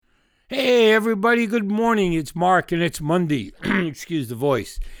Hey, everybody, good morning. It's Mark, and it's Monday. Excuse the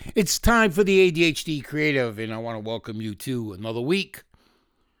voice. It's time for the ADHD Creative, and I want to welcome you to another week.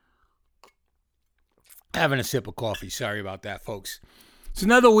 Having a sip of coffee. Sorry about that, folks. It's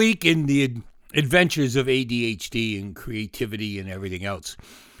another week in the adventures of ADHD and creativity and everything else.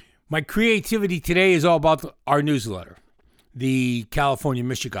 My creativity today is all about our newsletter, the California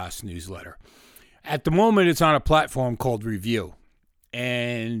Michigas newsletter. At the moment, it's on a platform called Review,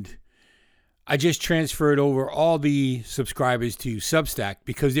 and I just transferred over all the subscribers to Substack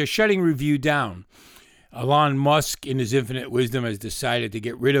because they're shutting Review down. Elon Musk, in his infinite wisdom, has decided to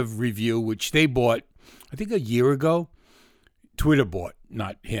get rid of Review, which they bought, I think, a year ago. Twitter bought,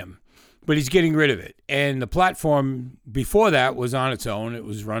 not him. But he's getting rid of it. And the platform before that was on its own. It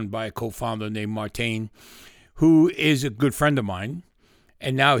was run by a co-founder named Martin, who is a good friend of mine.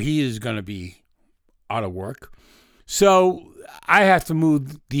 And now he is going to be out of work. So I have to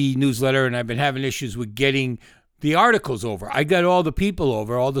move the newsletter, and I've been having issues with getting the articles over. I got all the people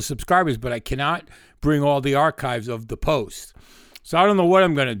over, all the subscribers, but I cannot bring all the archives of the post. So I don't know what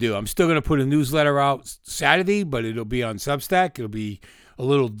I'm going to do. I'm still going to put a newsletter out Saturday, but it'll be on Substack. It'll be a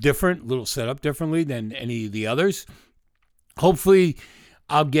little different, a little set up differently than any of the others. Hopefully,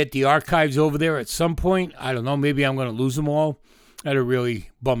 I'll get the archives over there at some point. I don't know. Maybe I'm going to lose them all. That'll really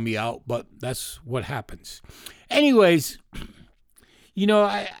bum me out, but that's what happens. Anyways, you know,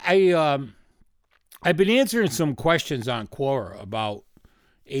 I've been answering some questions on Quora about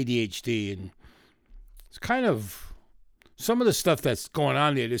ADHD, and it's kind of some of the stuff that's going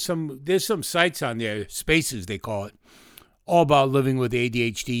on there. There's some sites on there, Spaces they call it, all about living with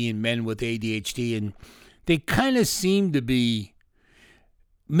ADHD and men with ADHD, and they kind of seem to be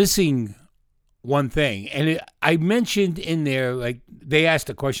missing one thing. And I mentioned in there, like, they asked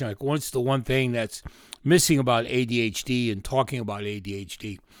a question like, what's the one thing that's missing about ADHD and talking about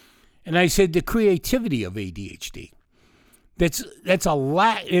ADHD? And I said the creativity of ADHD. There's a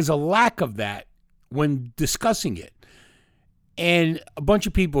lack of that when discussing it. And a bunch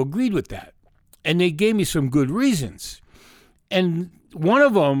of people agreed with that. And they gave me some good reasons. And one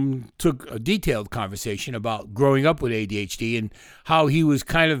of them took a detailed conversation about growing up with ADHD and how he was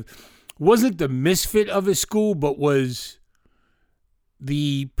wasn't the misfit of his school, but was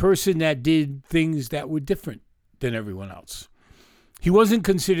the person that did things that were different than everyone else. He wasn't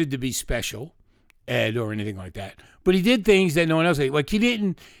considered to be special ed or anything like that, but he did things that no one else did. Like he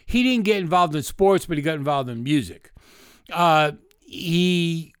didn't get involved in sports, but he got involved in music.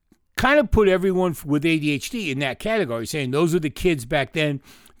 He kind of put everyone with ADHD in that category, saying those are the kids back then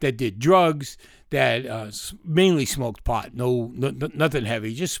that did drugs, that mainly smoked pot, nothing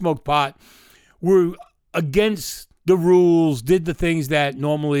heavy, just smoked pot, were against the rules, did the things that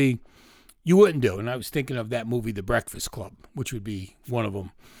normally you wouldn't do. And I was thinking of that movie, The Breakfast Club, which would be one of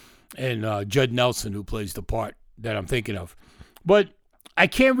them, and Judd Nelson, who plays the part that I'm thinking of. But I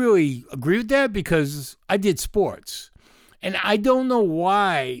can't really agree with that because I did sports. And I don't know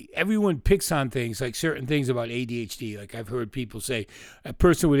why everyone picks on things like certain things about ADHD. Like I've heard people say a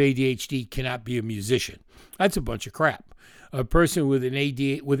person with ADHD cannot be a musician. That's a bunch of crap. A person with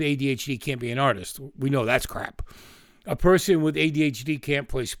ADHD can't be an artist. We know that's crap. A person with ADHD can't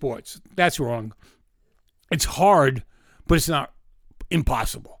play sports. That's wrong. It's hard, but it's not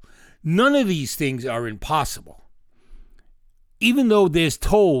impossible. None of these things are impossible. Even though they're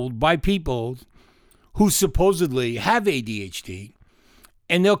told by people who supposedly have ADHD,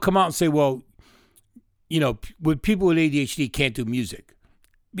 and they'll come out and say, well, you know, with people with ADHD can't do music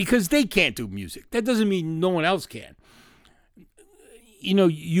because they can't do music. That doesn't mean no one else can. You know,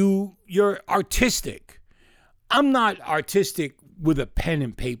 you're artistic. I'm not artistic with a pen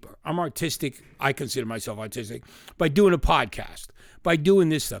and paper. I'm artistic. I consider myself artistic by doing a podcast, by doing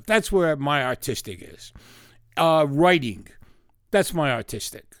this stuff. That's where my artistic is. Writing, that's my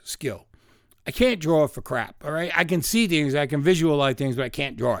artistic skill. I can't draw for crap, all right? I can see things, I can visualize things, but I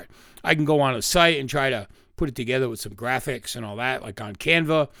can't draw it. I can go on a site and try to put it together with some graphics and all that, like on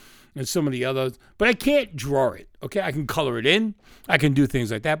Canva and some of the others, but I can't draw it, okay? I can color it in, I can do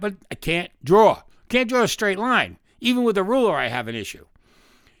things like that, but I can't draw. Can't draw a straight line. Even with a ruler, I have an issue.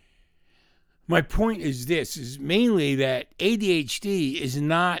 My point is this, is mainly that ADHD is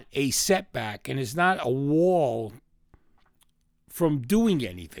not a setback and it's not a wall from doing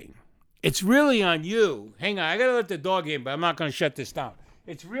anything. It's really on you. Hang on, I got to let the dog in, but I'm not going to shut this down.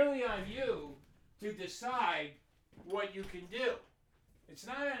 It's really on you to decide what you can do. It's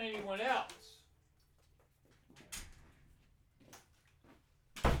not on anyone else.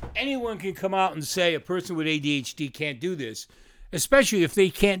 Anyone can come out and say a person with ADHD can't do this, especially if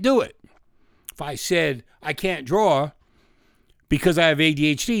they can't do it. If I said I can't draw, because I have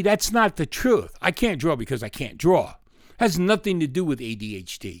ADHD. That's not the truth. I can't draw because I can't draw. It has nothing to do with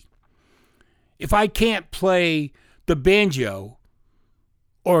ADHD. If I can't play the banjo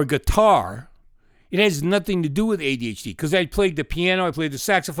or a guitar, it has nothing to do with ADHD, because I played the piano, I played the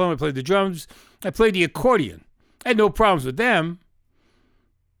saxophone, I played the drums, I played the accordion. I had no problems with them.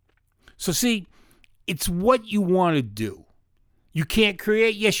 So see, it's what you want to do. You can't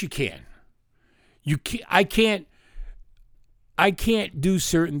create? Yes, you can. I can't do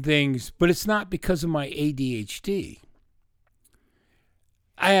certain things, but it's not because of my ADHD.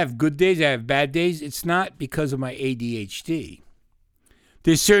 I have good days, I have bad days. It's not because of my ADHD.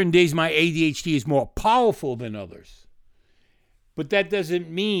 There's certain days my ADHD is more powerful than others. But that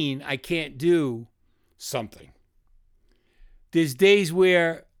doesn't mean I can't do something. There's days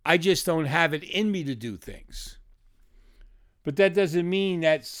where I just don't have it in me to do things. But that doesn't mean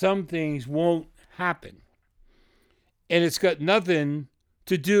that some things won't happen. And it's got nothing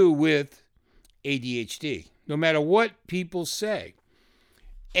to do with ADHD, no matter what people say.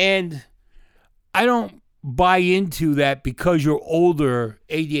 And I don't buy into that because you're older,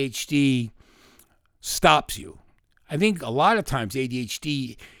 ADHD stops you. I think a lot of times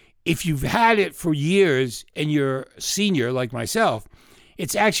ADHD, if you've had it for years and you're a senior like myself,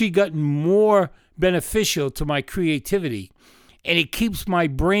 it's actually gotten more beneficial to my creativity, and it keeps my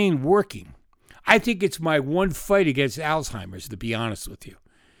brain working. I think it's my one fight against Alzheimer's, to be honest with you.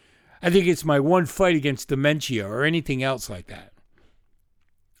 I think it's my one fight against dementia or anything else like that.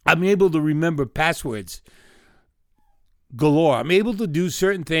 I'm able to remember passwords galore. I'm able to do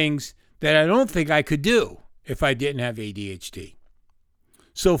certain things that I don't think I could do if I didn't have ADHD.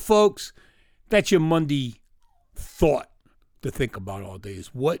 So, folks, that's your Monday thought to think about all day,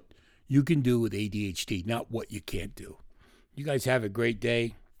 is what you can do with ADHD, not what you can't do. You guys have a great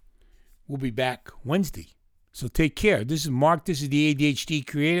day. We'll be back Wednesday. So take care. This is Mark. This is the ADHD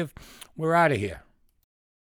Creative. We're out of here.